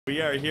We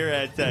are here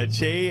at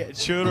Che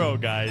Churro,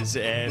 guys,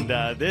 and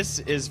this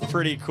is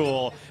pretty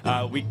cool.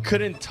 We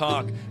couldn't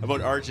talk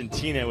about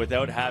Argentina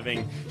without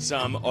having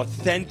some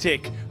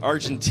authentic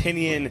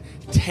Argentinian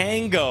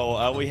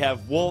tango. We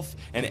have Wolf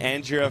and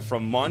Andrea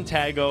from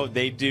MonTango.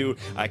 They do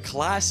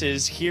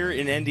classes here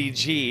in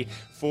NDG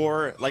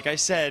for, like I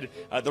said,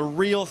 the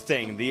real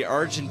thing, the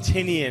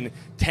Argentinian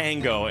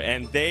tango.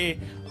 And they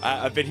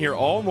I've been here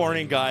all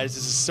morning, guys.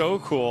 This is so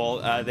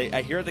cool.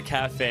 I hear at the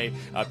cafe,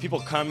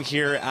 people come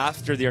here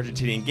after the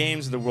Argentinian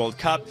games, the World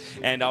Cup,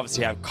 and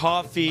obviously have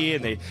coffee,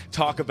 and they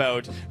talk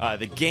about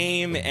the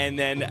game, and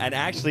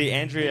actually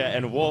Andrea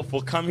and Wolf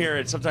will come here,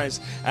 and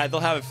sometimes they'll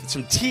have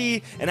some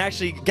tea and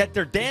actually get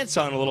their dance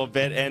on a little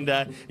bit.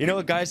 And you know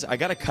what, guys, I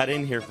gotta cut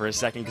in here for a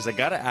second because I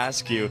gotta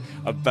ask you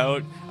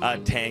about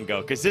tango,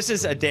 because this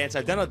is a dance.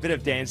 I've done a bit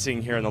of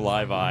dancing here in the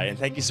Live Eye, and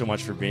thank you so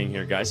much for being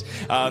here, guys.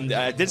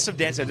 I did some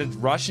dancing. I did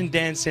Russian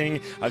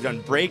dancing, I've done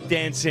break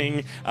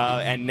dancing,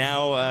 and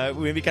now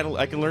maybe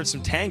I can learn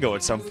some tango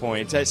at some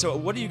point. So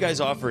what do you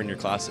guys offer in your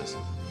classes?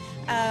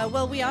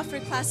 Well, we offer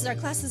classes. Our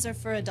classes are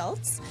for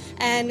adults,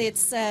 and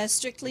it's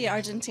strictly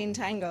Argentine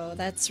tango.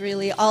 That's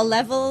really all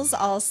levels,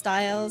 all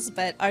styles,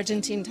 but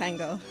Argentine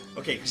tango.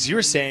 Okay, because you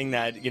were saying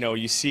that, you know,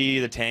 you see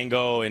the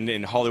tango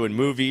in Hollywood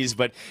movies,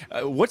 but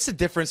what's the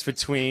difference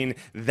between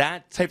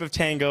that type of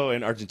tango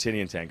and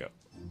Argentinian tango?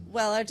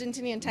 Well,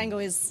 Argentinian tango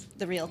is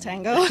the real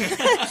tango.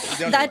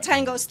 That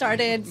tango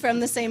started from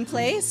the same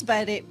place,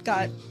 but it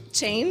got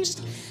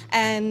changed.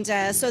 And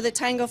so the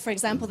tango, for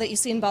example, that you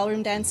see in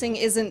ballroom dancing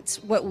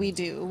isn't what we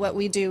do. What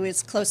we do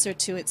is closer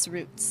to its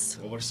roots.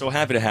 Well, we're so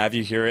happy to have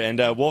you here. And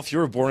Wolf, you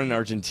were born in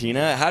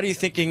Argentina. How are you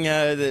thinking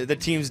the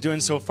team's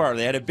doing so far?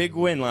 They had a big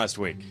win last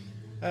week.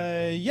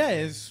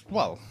 Yeah,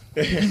 well.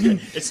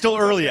 It's still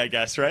early, I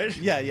guess, right?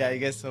 Yeah, I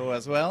guess so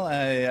as well.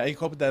 I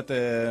hope that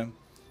they're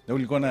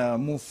gonna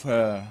move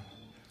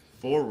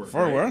forward.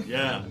 Right?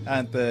 Yeah.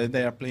 And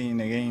they are playing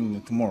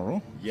again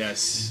tomorrow.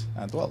 Yes.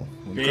 And well,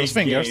 big cross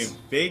fingers.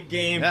 Big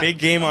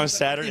game on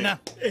Saturday.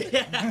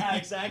 Yeah,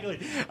 exactly.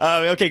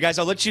 Okay, guys,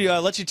 I'll let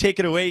you take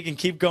it away. You can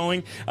keep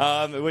going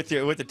with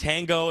the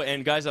tango,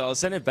 and guys, I'll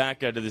send it back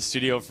to the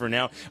studio for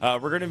now.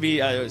 We're going to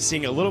be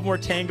seeing a little more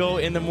tango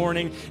in the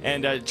morning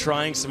and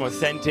trying some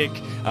authentic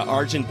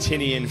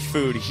Argentinian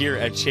food here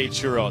at Che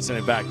Churro. I'll send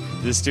it back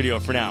to the studio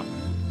for now.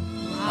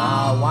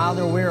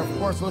 Wilder, we're of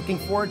course looking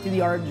forward to the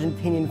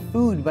Argentinian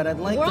food, but I'd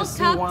like World to see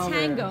Cup Wilder.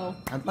 tango.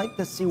 I'd like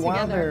to see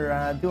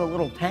Wilder do a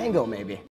little tango, maybe.